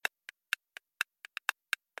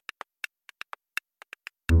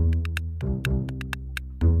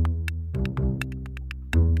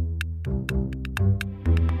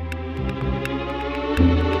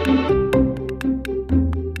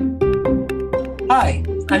Hi,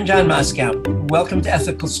 I'm John Moscow. Welcome to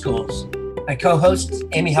Ethical Schools. My co-host,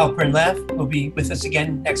 Amy Halpern Leff, will be with us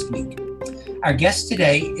again next week. Our guest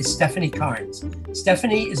today is Stephanie Carnes.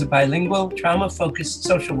 Stephanie is a bilingual, trauma-focused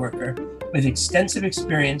social worker with extensive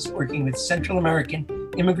experience working with Central American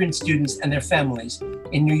immigrant students and their families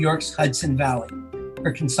in New York's Hudson Valley.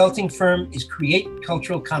 Her consulting firm is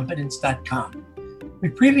CreateCulturalCompetence.com. We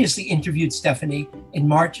previously interviewed Stephanie in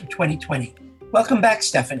March of 2020. Welcome back,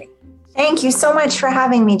 Stephanie. Thank you so much for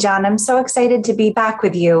having me, John. I'm so excited to be back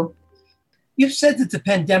with you. You've said that the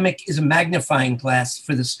pandemic is a magnifying glass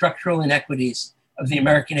for the structural inequities of the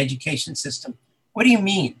American education system. What do you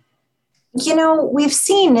mean? You know, we've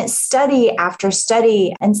seen study after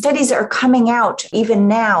study, and studies are coming out even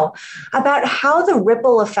now about how the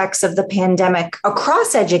ripple effects of the pandemic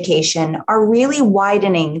across education are really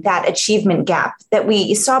widening that achievement gap that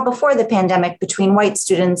we saw before the pandemic between white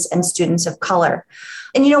students and students of color.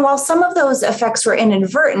 And, you know, while some of those effects were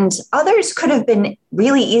inadvertent, others could have been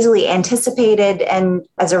really easily anticipated and,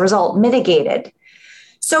 as a result, mitigated.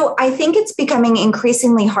 So I think it's becoming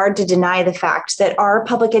increasingly hard to deny the fact that our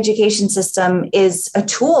public education system is a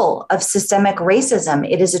tool of systemic racism.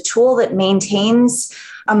 It is a tool that maintains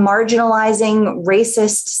a marginalizing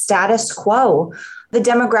racist status quo. The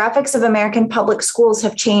demographics of American public schools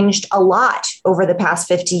have changed a lot over the past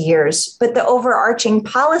 50 years, but the overarching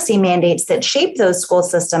policy mandates that shape those school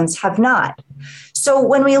systems have not. So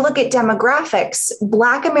when we look at demographics,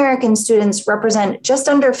 Black American students represent just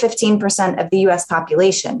under 15% of the US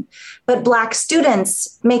population, but Black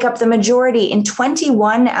students make up the majority in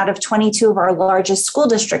 21 out of 22 of our largest school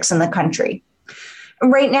districts in the country.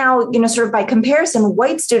 Right now, you know, sort of by comparison,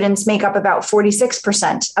 white students make up about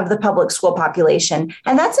 46% of the public school population.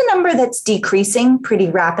 And that's a number that's decreasing pretty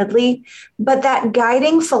rapidly. But that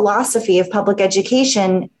guiding philosophy of public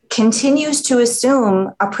education continues to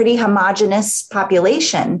assume a pretty homogeneous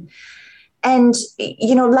population. And,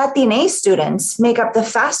 you know, Latina students make up the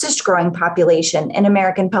fastest growing population in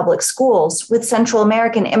American public schools, with Central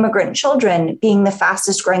American immigrant children being the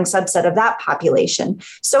fastest growing subset of that population.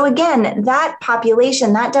 So again, that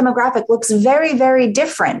population, that demographic looks very, very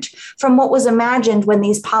different from what was imagined when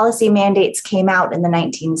these policy mandates came out in the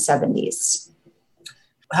 1970s.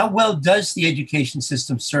 How well does the education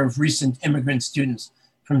system serve recent immigrant students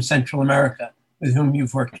from Central America with whom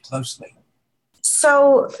you've worked closely?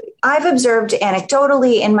 So I've observed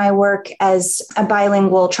anecdotally in my work as a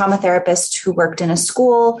bilingual trauma therapist who worked in a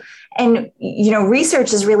school. And, you know,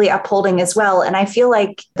 research is really upholding as well. And I feel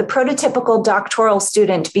like the prototypical doctoral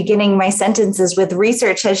student beginning my sentences with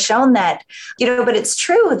research has shown that, you know, but it's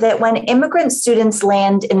true that when immigrant students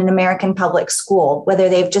land in an American public school, whether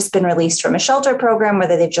they've just been released from a shelter program,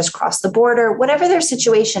 whether they've just crossed the border, whatever their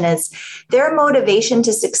situation is, their motivation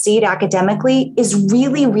to succeed academically is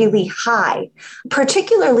really, really high,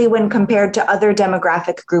 particularly when compared to other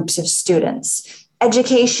demographic groups of students.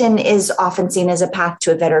 Education is often seen as a path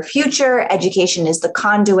to a better future. Education is the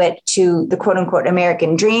conduit to the quote unquote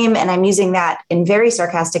American dream. And I'm using that in very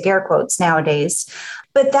sarcastic air quotes nowadays.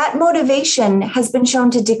 But that motivation has been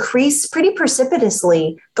shown to decrease pretty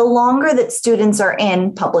precipitously the longer that students are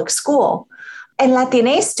in public school. And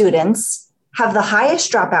Latina students have the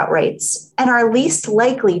highest dropout rates and are least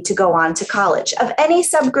likely to go on to college of any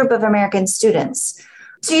subgroup of American students.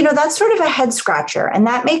 So, you know, that's sort of a head scratcher, and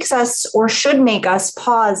that makes us, or should make us,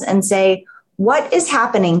 pause and say, what is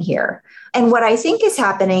happening here? And what I think is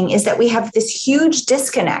happening is that we have this huge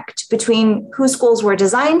disconnect between who schools were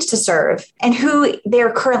designed to serve and who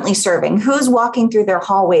they're currently serving, who's walking through their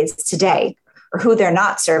hallways today, or who they're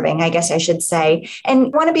not serving, I guess I should say. And I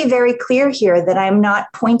want to be very clear here that I'm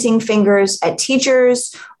not pointing fingers at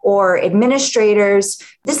teachers or administrators.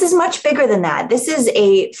 This is much bigger than that. This is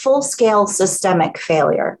a full-scale systemic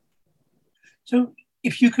failure. So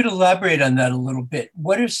if you could elaborate on that a little bit,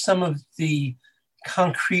 what are some of the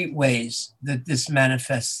concrete ways that this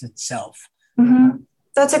manifests itself? Mm-hmm.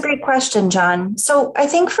 That's a great question, John. So I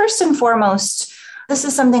think first and foremost, this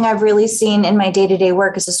is something I've really seen in my day-to-day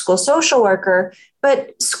work as a school social worker,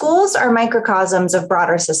 but schools are microcosms of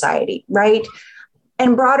broader society, right?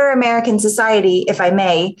 And broader American society, if I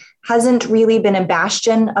may, hasn't really been a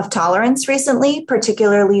bastion of tolerance recently,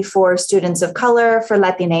 particularly for students of color, for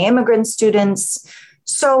Latina immigrant students.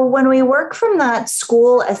 So when we work from that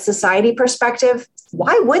school as society perspective,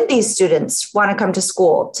 why would these students want to come to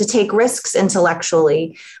school, to take risks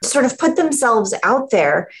intellectually, sort of put themselves out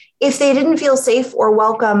there if they didn't feel safe or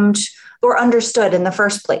welcomed or understood in the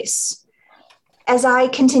first place? As I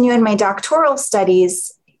continue in my doctoral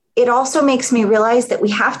studies, it also makes me realize that we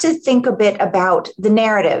have to think a bit about the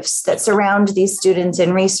narratives that surround these students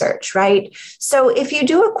in research, right? So if you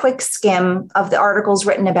do a quick skim of the articles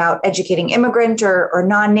written about educating immigrant or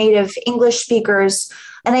non-native English speakers,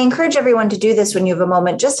 and I encourage everyone to do this when you have a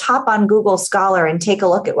moment, just hop on Google Scholar and take a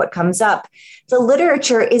look at what comes up. The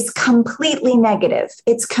literature is completely negative.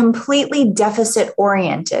 It's completely deficit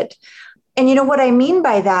oriented. And you know what I mean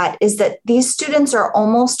by that is that these students are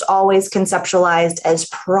almost always conceptualized as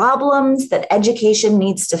problems that education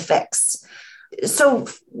needs to fix. So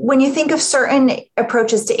when you think of certain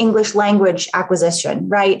approaches to English language acquisition,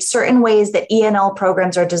 right, certain ways that ENL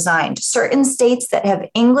programs are designed, certain states that have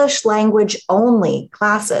English language only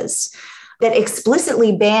classes that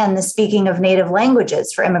explicitly ban the speaking of native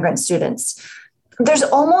languages for immigrant students, there's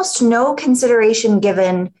almost no consideration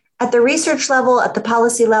given at the research level, at the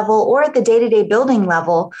policy level, or at the day-to-day building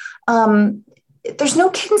level. There's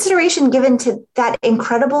no consideration given to that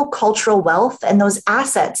incredible cultural wealth and those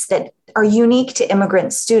assets that are unique to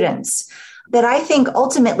immigrant students that I think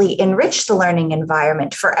ultimately enrich the learning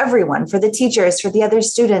environment for everyone, for the teachers, for the other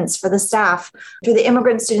students, for the staff, for the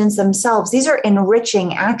immigrant students themselves. These are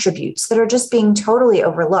enriching attributes that are just being totally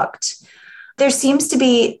overlooked. There seems to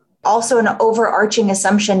be also an overarching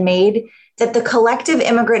assumption made that the collective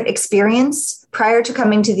immigrant experience prior to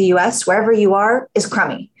coming to the US, wherever you are, is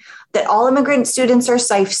crummy. That all immigrant students are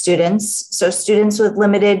SIFE students, so students with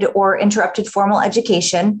limited or interrupted formal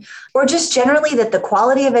education, or just generally that the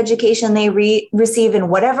quality of education they receive in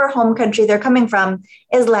whatever home country they're coming from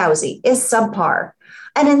is lousy, is subpar.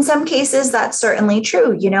 And in some cases, that's certainly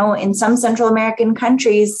true. You know, in some Central American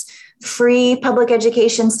countries, free public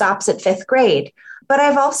education stops at 5th grade. But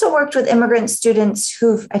I've also worked with immigrant students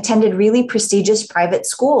who've attended really prestigious private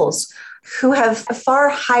schools, who have far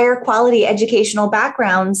higher quality educational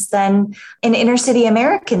backgrounds than an inner city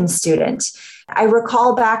American student. I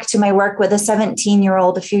recall back to my work with a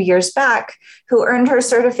 17-year-old a few years back who earned her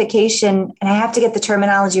certification, and I have to get the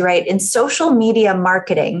terminology right, in social media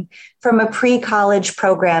marketing from a pre-college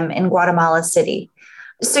program in Guatemala City.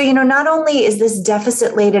 So, you know, not only is this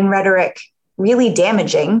deficit-laden rhetoric really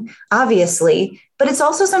damaging, obviously, but it's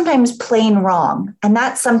also sometimes plain wrong. And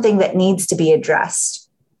that's something that needs to be addressed.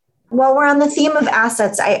 While we're on the theme of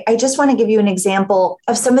assets, I just want to give you an example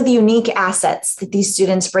of some of the unique assets that these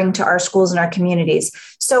students bring to our schools and our communities.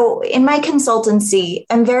 So in my consultancy,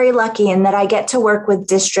 I'm very lucky in that I get to work with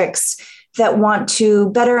districts that want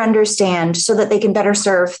to better understand so that they can better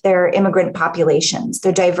serve their immigrant populations,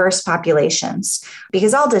 their diverse populations,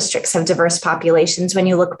 because all districts have diverse populations when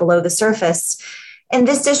you look below the surface. And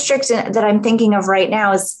this district that I'm thinking of right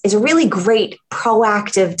now is a really great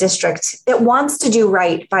proactive district that wants to do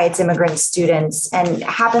right by its immigrant students and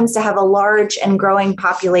happens to have a large and growing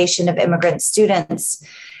population of immigrant students.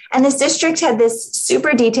 And this district had this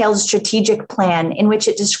super detailed strategic plan in which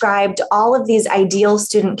it described all of these ideal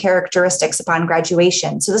student characteristics upon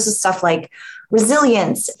graduation. So this is stuff like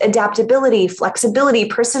resilience, adaptability, flexibility,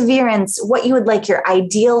 perseverance, what you would like your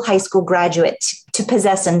ideal high school graduate to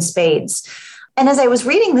possess in spades. And as I was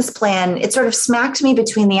reading this plan, it sort of smacked me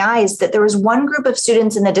between the eyes that there was one group of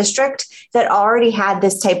students in the district that already had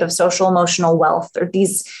this type of social emotional wealth, or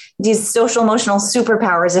these social emotional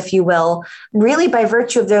superpowers, if you will, really by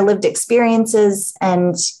virtue of their lived experiences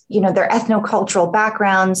and, you know, their ethnocultural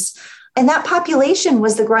backgrounds. And that population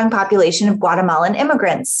was the growing population of Guatemalan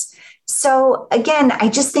immigrants. So again, I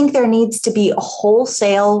just think there needs to be a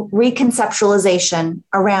wholesale reconceptualization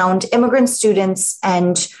around immigrant students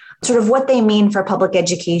and sort of what they mean for public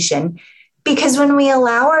education. Because when we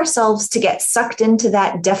allow ourselves to get sucked into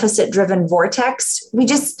that deficit-driven vortex, we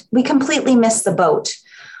completely miss the boat.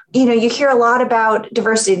 You know, you hear a lot about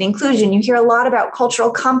diversity and inclusion. You hear a lot about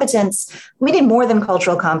cultural competence. We need more than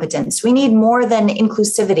cultural competence. We need more than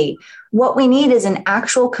inclusivity. What we need is an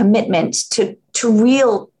actual commitment to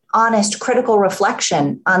real, honest, critical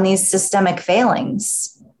reflection on these systemic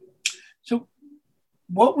failings. So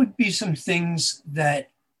what would be some things that,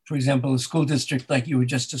 for example, a school district like you were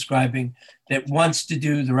just describing that wants to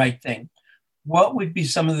do the right thing, what would be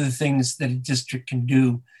some of the things that a district can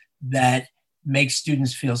do that makes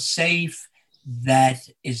students feel safe, that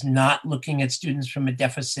is not looking at students from a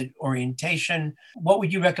deficit orientation? What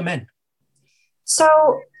would you recommend?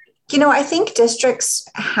 So, you know, I think districts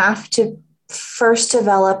have to first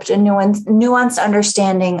develop a nuanced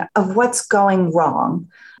understanding of what's going wrong.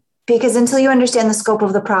 Because until you understand the scope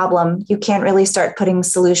of the problem, you can't really start putting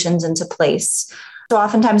solutions into place. So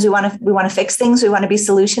oftentimes we want to fix things. We want to be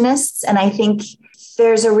solutionists. And I think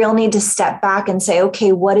there's a real need to step back and say,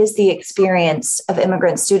 okay, what is the experience of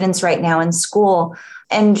immigrant students right now in school?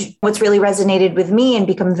 And what's really resonated with me and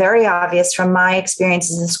become very obvious from my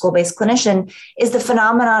experience as a school-based clinician is the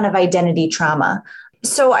phenomenon of identity trauma.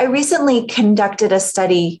 So I recently conducted a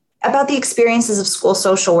study about the experiences of school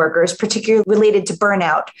social workers, particularly related to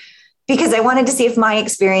burnout, because I wanted to see if my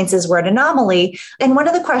experiences were an anomaly. And one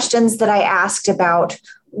of the questions that I asked about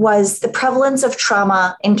was the prevalence of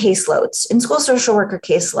trauma in caseloads, in school social worker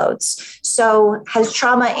caseloads. So has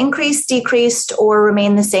trauma increased, decreased, or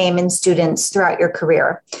remained the same in students throughout your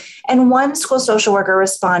career? And one school social worker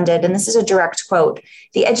responded, and this is a direct quote,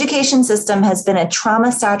 "The education system has been a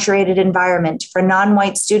trauma-saturated environment for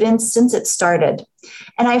non-white students since it started."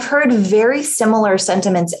 And I've heard very similar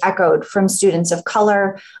sentiments echoed from students of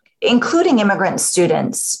color, including immigrant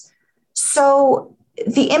students. So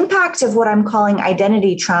the impact of what I'm calling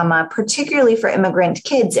identity trauma, particularly for immigrant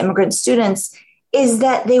kids, immigrant students, is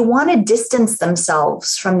that they want to distance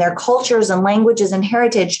themselves from their cultures and languages and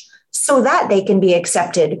heritage so that they can be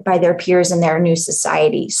accepted by their peers in their new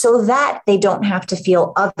society, so that they don't have to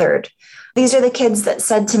feel othered. These are the kids that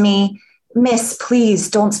said to me, "Miss, please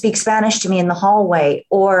don't speak Spanish to me in the hallway."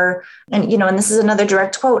 Or, and this is another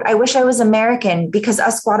direct quote, "I wish I was American because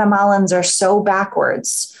us Guatemalans are so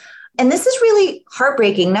backwards." And this is really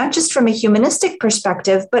heartbreaking, not just from a humanistic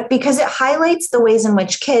perspective, but because it highlights the ways in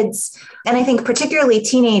which kids, and I think particularly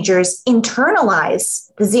teenagers, internalize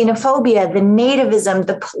the xenophobia, the nativism,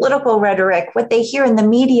 the political rhetoric, what they hear in the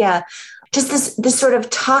media, just this sort of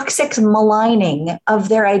toxic maligning of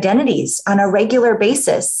their identities on a regular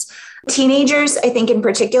basis. Teenagers, I think in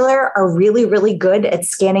particular, are really, really good at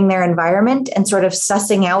scanning their environment and sort of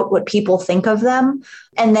sussing out what people think of them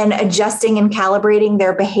and then adjusting and calibrating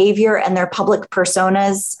their behavior and their public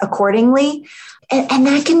personas accordingly. And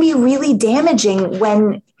that can be really damaging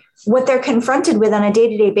when what they're confronted with on a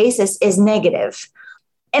day-to-day basis is negative.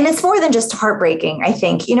 And it's more than just heartbreaking, I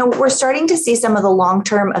think. We're starting to see some of the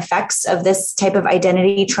long-term effects of this type of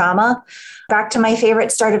identity trauma. Back to my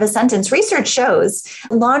favorite start of a sentence, research shows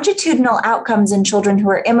longitudinal outcomes in children who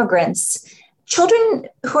are immigrants. Children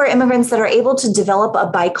who are immigrants that are able to develop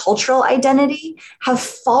a bicultural identity have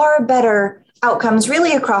far better outcomes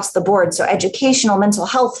really across the board. So educational, mental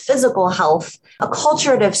health, physical health,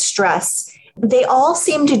 acculturative stress. They all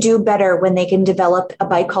seem to do better when they can develop a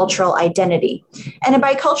bicultural identity. And a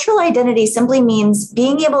bicultural identity simply means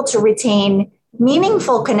being able to retain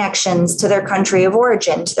meaningful connections to their country of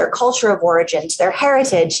origin, to their culture of origin, to their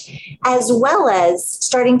heritage, as well as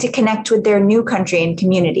starting to connect with their new country and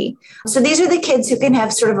community. So these are the kids who can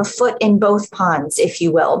have sort of a foot in both ponds, if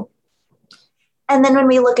you will. And then when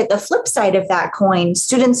we look at the flip side of that coin,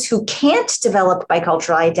 students who can't develop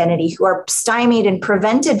bicultural identity, who are stymied and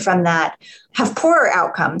prevented from that, have poorer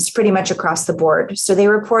outcomes pretty much across the board. So they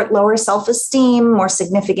report lower self-esteem, more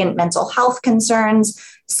significant mental health concerns,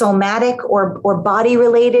 somatic or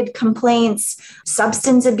body-related complaints,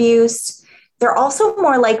 substance abuse. They're also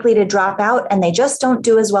more likely to drop out, and they just don't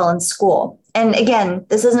do as well in school. And again,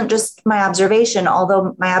 this isn't just my observation,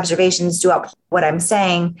 although my observations do up what I'm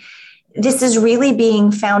saying. This is really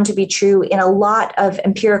being found to be true in a lot of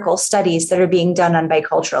empirical studies that are being done on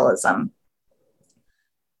biculturalism.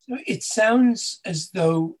 So it sounds as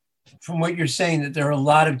though, from what you're saying, that there are a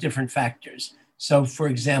lot of different factors. So, for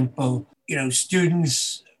example,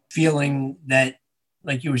 students feeling that,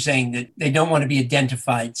 like you were saying, that they don't want to be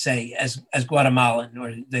identified, say, as Guatemalan,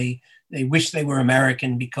 or they wish they were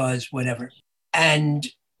American because whatever. And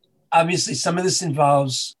obviously some of this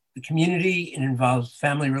involves the community, it involves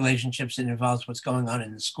family relationships, it involves what's going on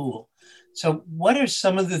in the school. So what are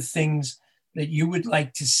some of the things that you would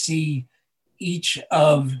like to see each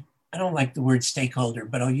of, I don't like the word stakeholder,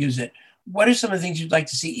 but I'll use it. What are some of the things you'd like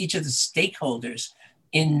to see each of the stakeholders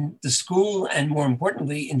in the school, and more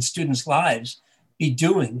importantly, in students' lives, be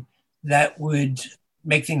doing that would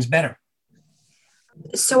make things better?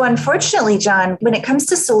 So unfortunately, John, when it comes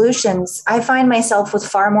to solutions, I find myself with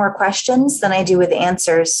far more questions than I do with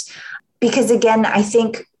answers. Because again, I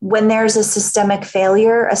think when there's a systemic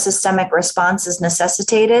failure, a systemic response is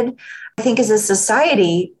necessitated. I think as a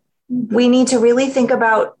society, we need to really think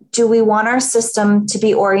about, do we want our system to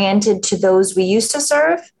be oriented to those we used to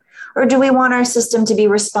serve? Or do we want our system to be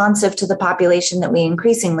responsive to the population that we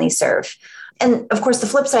increasingly serve? And of course, the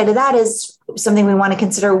flip side of that is something we want to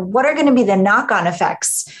consider. What are going to be the knock-on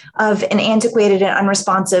effects of an antiquated and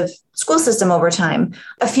unresponsive school system over time?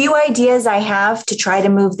 A few ideas I have to try to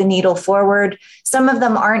move the needle forward. Some of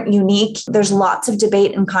them aren't unique. There's lots of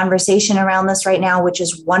debate and conversation around this right now, which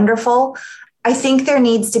is wonderful. I think there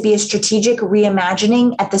needs to be a strategic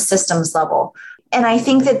reimagining at the systems level. And I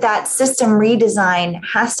think that system redesign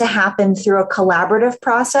has to happen through a collaborative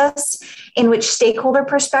process in which stakeholder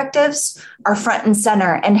perspectives are front and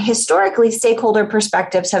center. And historically, stakeholder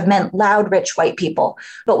perspectives have meant loud, rich white people.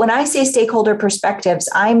 But when I say stakeholder perspectives,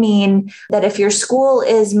 I mean that if your school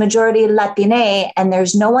is majority Latina and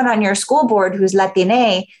there's no one on your school board who's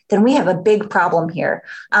Latina, then we have a big problem here.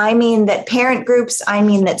 I mean that parent groups, I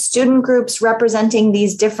mean that student groups representing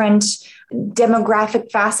these different demographic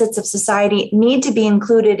facets of society need to be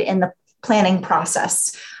included in the planning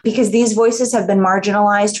process, because these voices have been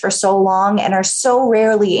marginalized for so long and are so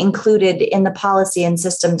rarely included in the policy and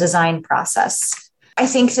system design process. I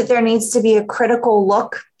think that there needs to be a critical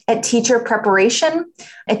look at teacher preparation,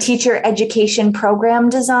 a teacher education program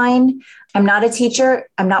design. I'm not a teacher.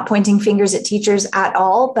 I'm not pointing fingers at teachers at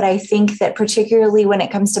all, but I think that particularly when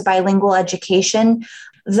it comes to bilingual education,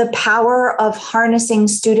 the power of harnessing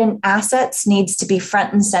student assets needs to be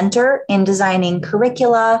front and center in designing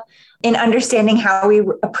curricula, in understanding how we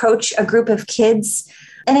approach a group of kids.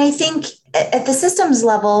 And I think at the systems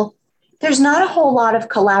level, there's not a whole lot of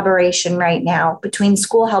collaboration right now between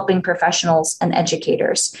school helping professionals and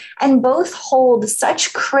educators. And both hold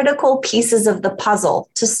such critical pieces of the puzzle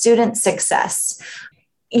to student success.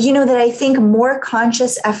 That I think more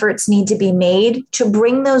conscious efforts need to be made to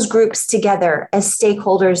bring those groups together as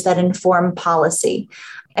stakeholders that inform policy.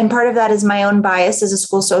 And part of that is my own bias as a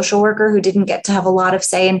school social worker who didn't get to have a lot of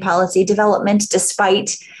say in policy development,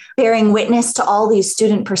 despite bearing witness to all these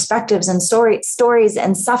student perspectives and stories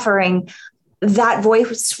and suffering. That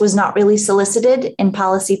voice was not really solicited in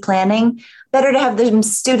policy planning. Better to have the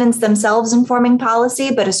students themselves informing policy,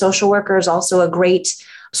 but a social worker is also a great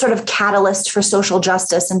sort of catalyst for social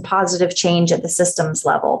justice and positive change at the systems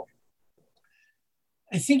level.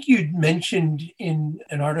 I think you'd mentioned in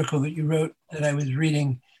an article that you wrote that I was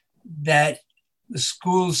reading that the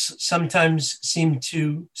schools sometimes seem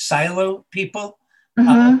to silo people.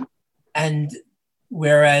 And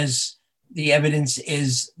whereas the evidence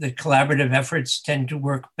is that collaborative efforts tend to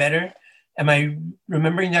work better. Am I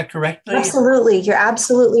remembering that correctly? Absolutely. You're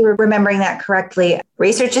absolutely remembering that correctly.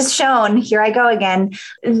 Research has shown, here I go again,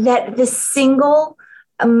 that the single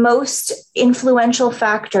most influential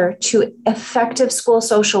factor to effective school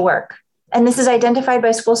social work, and this is identified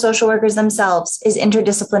by school social workers themselves, is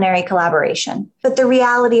interdisciplinary collaboration. But the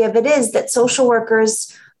reality of it is that social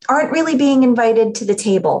workers aren't really being invited to the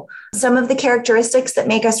table. Some of the characteristics that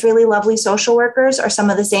make us really lovely social workers are some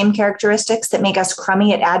of the same characteristics that make us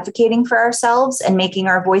crummy at advocating for ourselves and making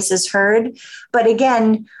our voices heard. But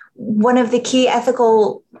again, one of the key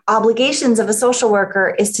ethical obligations of a social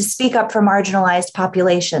worker is to speak up for marginalized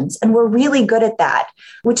populations. And we're really good at that,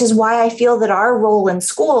 which is why I feel that our role in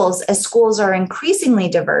schools, as schools are increasingly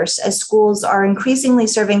diverse, as schools are increasingly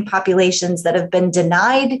serving populations that have been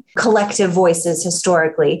denied collective voices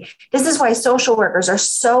historically, this is why social workers are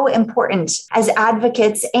so important as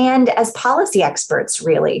advocates and as policy experts,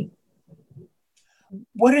 really.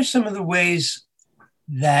 What are some of the ways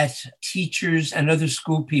that teachers and other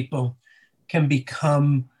school people can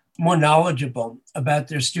become more knowledgeable about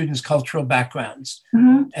their students' cultural backgrounds?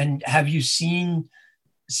 And have you seen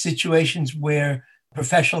situations where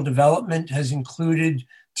professional development has included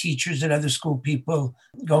teachers and other school people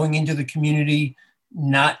going into the community,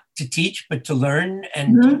 not to teach, but to learn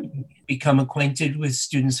and become acquainted with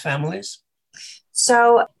students' families?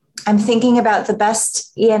 So I'm thinking about the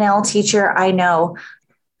best ENL teacher I know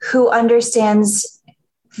who understands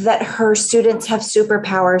that her students have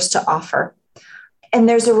superpowers to offer. And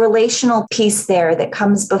there's a relational piece there that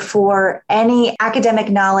comes before any academic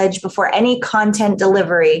knowledge, before any content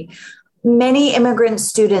delivery. Many immigrant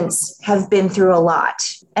students have been through a lot.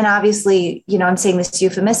 And obviously, I'm saying this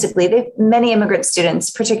euphemistically, many immigrant students,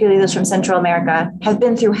 particularly those from Central America, have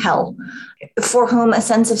been through hell, for whom a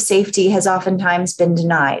sense of safety has oftentimes been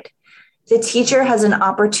denied. The teacher has an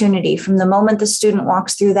opportunity from the moment the student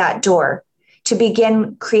walks through that door to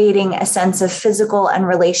begin creating a sense of physical and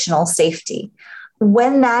relational safety.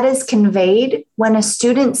 When that is conveyed, when a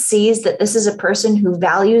student sees that this is a person who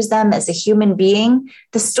values them as a human being,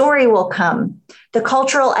 the story will come. The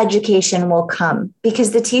cultural education will come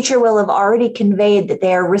because the teacher will have already conveyed that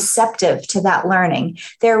they are receptive to that learning.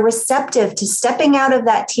 They're receptive to stepping out of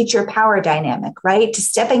that teacher power dynamic, right? To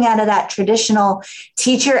stepping out of that traditional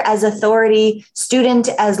teacher as authority, student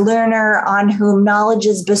as learner on whom knowledge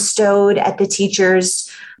is bestowed at the teacher's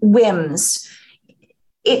whims.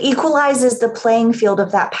 It equalizes the playing field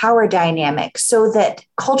of that power dynamic so that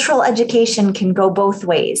cultural education can go both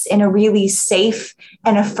ways in a really safe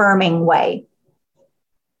and affirming way.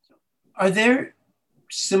 Are there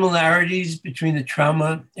similarities between the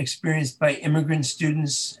trauma experienced by immigrant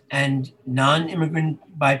students and non-immigrant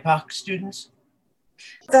BIPOC students?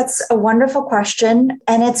 That's a wonderful question.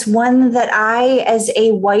 And it's one that I, as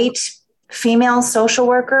a white female social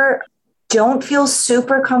worker, don't feel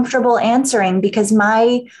super comfortable answering because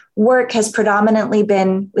my work has predominantly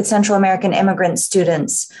been with Central American immigrant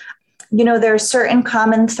students. You know, there are certain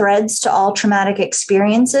common threads to all traumatic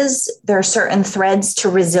experiences. There are certain threads to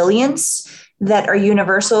resilience that are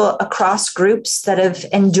universal across groups that have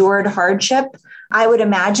endured hardship. I would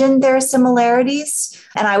imagine there are similarities,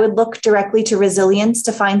 and I would look directly to resilience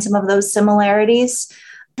to find some of those similarities.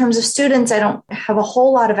 In terms of students, I don't have a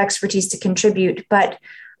whole lot of expertise to contribute, but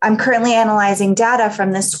I'm currently analyzing data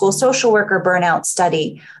from this school social worker burnout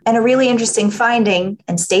study. And a really interesting finding,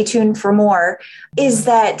 and stay tuned for more, is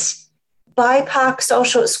that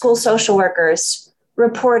BIPOC school social workers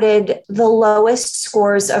reported the lowest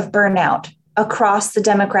scores of burnout across the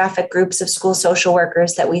demographic groups of school social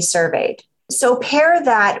workers that we surveyed. So pair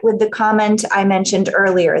that with the comment I mentioned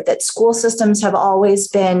earlier that school systems have always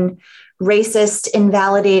been racist,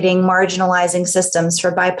 invalidating, marginalizing systems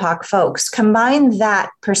for BIPOC folks. Combine that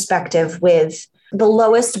perspective with the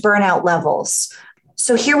lowest burnout levels.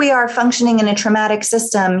 So here we are functioning in a traumatic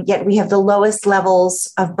system, yet we have the lowest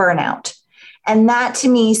levels of burnout. And that to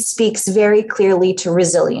me speaks very clearly to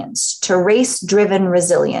resilience, to race-driven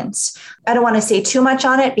resilience. I don't want to say too much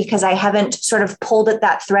on it because I haven't sort of pulled at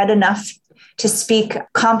that thread enough to speak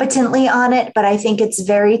competently on it, but I think it's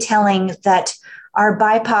very telling that our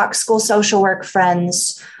BIPOC school social work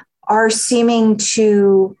friends are seeming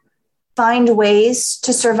to find ways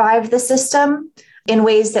to survive the system in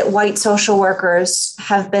ways that white social workers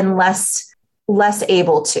have been less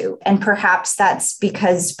able to. And perhaps that's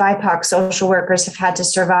because BIPOC social workers have had to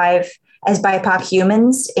survive as BIPOC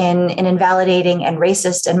humans in an invalidating and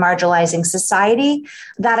racist and marginalizing society.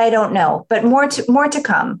 That I don't know, but more to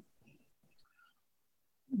come.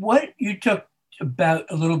 What you talked about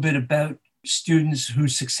a little bit about students who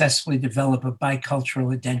successfully develop a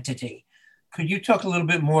bicultural identity. Could you talk a little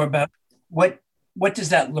bit more about what does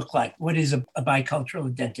that look like? What is a bicultural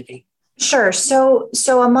identity? Sure. So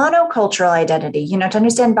a monocultural identity, to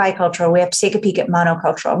understand bicultural, we have to take a peek at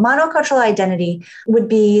monocultural. Monocultural identity would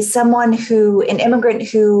be an immigrant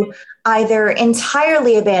who either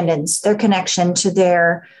entirely abandons their connection to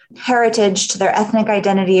their heritage, to their ethnic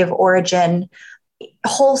identity of origin,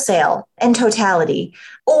 wholesale and totality.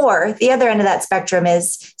 Or the other end of that spectrum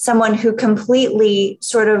is someone who completely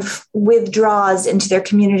sort of withdraws into their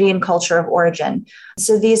community and culture of origin.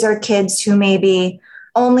 So these are kids who maybe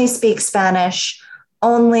only speak Spanish,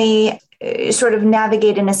 only sort of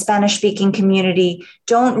navigate in a Spanish-speaking community,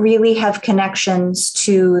 don't really have connections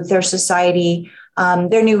to their society,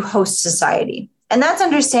 their new host society. And that's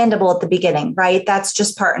understandable at the beginning, right? That's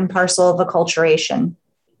just part and parcel of acculturation.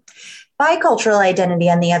 Bicultural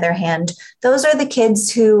identity, on the other hand, those are the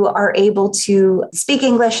kids who are able to speak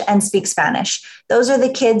English and speak Spanish. Those are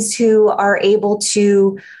the kids who are able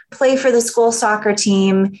to play for the school soccer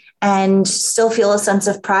team and still feel a sense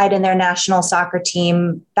of pride in their national soccer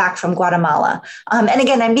team back from Guatemala. And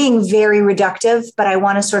again, I'm being very reductive, but I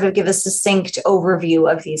want to sort of give a succinct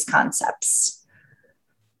overview of these concepts.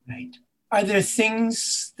 Right. Are there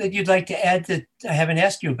things that you'd like to add that I haven't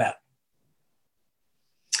asked you about?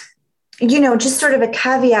 Just sort of a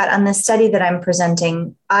caveat on this study that I'm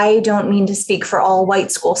presenting, I don't mean to speak for all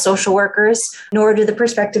white school social workers, nor do the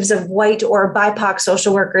perspectives of white or BIPOC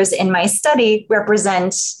social workers in my study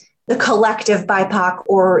represent the collective BIPOC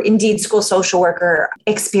or indeed school social worker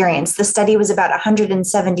experience. The study was about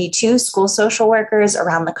 172 school social workers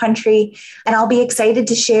around the country, and I'll be excited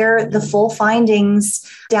to share the full findings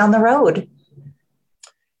down the road.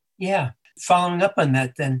 Yeah, following up on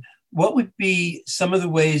that then, what would be some of the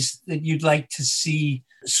ways that you'd like to see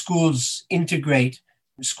schools integrate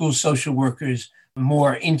school social workers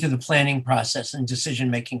more into the planning process and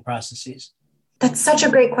decision-making processes? That's such a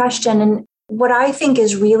great question. And what I think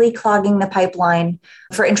is really clogging the pipeline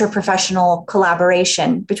for interprofessional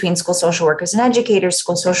collaboration between school social workers and educators,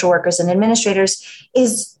 school social workers and administrators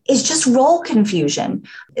is just role confusion.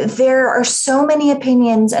 There are so many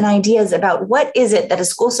opinions and ideas about what is it that a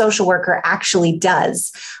school social worker actually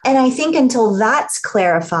does. And I think until that's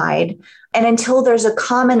clarified and until there's a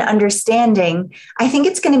common understanding, I think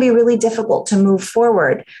it's going to be really difficult to move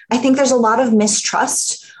forward. I think there's a lot of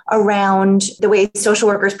mistrust around the way social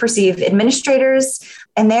workers perceive administrators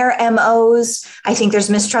and their MOs. I think there's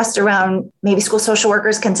mistrust around maybe school social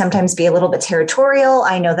workers can sometimes be a little bit territorial.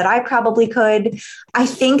 I know that I probably could. I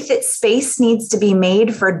think that space needs to be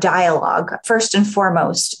made for dialogue, first and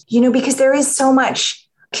foremost, because there is so much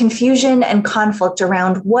confusion and conflict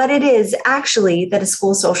around what it is actually that a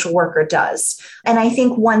school social worker does. And I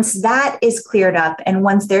think once that is cleared up and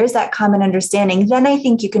once there is that common understanding, then I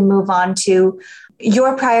think you can move on to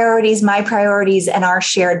your priorities, my priorities, and our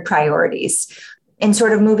shared priorities, and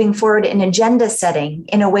sort of moving forward in agenda setting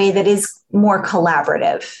in a way that is more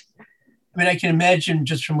collaborative. I mean, I can imagine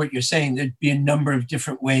just from what you're saying, there'd be a number of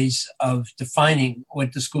different ways of defining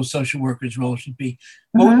what the school social worker's role should be.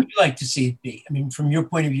 What would you like to see it be? I mean, from your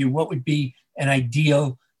point of view, what would be an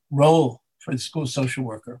ideal role for the school social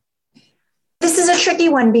worker? This is a tricky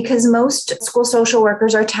one because most school social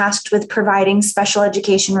workers are tasked with providing special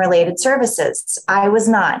education related services. I was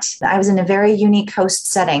not. I was in a very unique host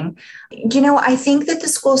setting. I think that the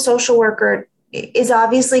school social worker is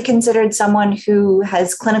obviously considered someone who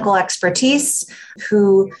has clinical expertise,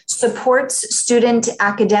 who supports student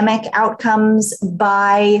academic outcomes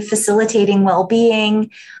by facilitating well-being.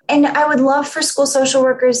 And I would love for school social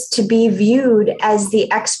workers to be viewed as the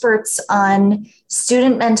experts on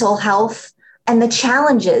student mental health and the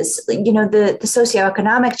challenges, the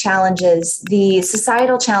socioeconomic challenges, the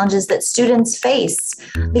societal challenges that students face.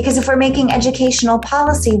 Because if we're making educational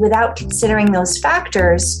policy without considering those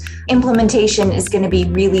factors, implementation is going to be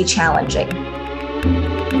really challenging.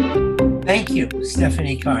 Thank you,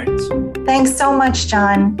 Stephanie Carnes. Thanks so much,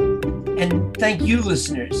 John. And thank you,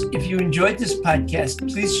 listeners. If you enjoyed this podcast,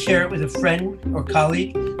 please share it with a friend or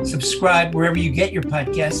colleague, subscribe wherever you get your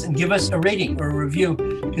podcasts, and give us a rating or a review,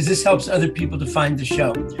 because this helps other people to find the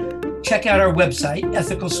show. Check out our website,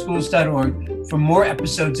 ethicalschools.org, for more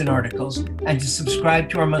episodes and articles, and to subscribe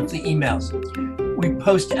to our monthly emails. We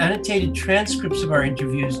post annotated transcripts of our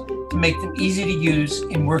interviews to make them easy to use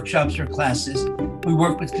in workshops or classes. We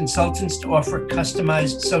work with consultants to offer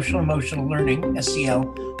customized social emotional learning,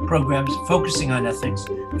 SEL, programs focusing on ethics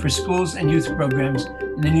for schools and youth programs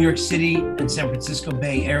in the New York City and San Francisco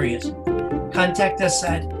Bay areas. Contact us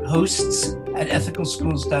at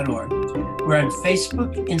hosts@ethicalschools.org. We're on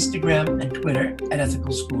Facebook, Instagram, and Twitter at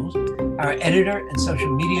Ethical Schools. Our editor and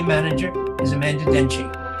social media manager is Amanda Denchi.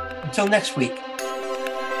 Until next week.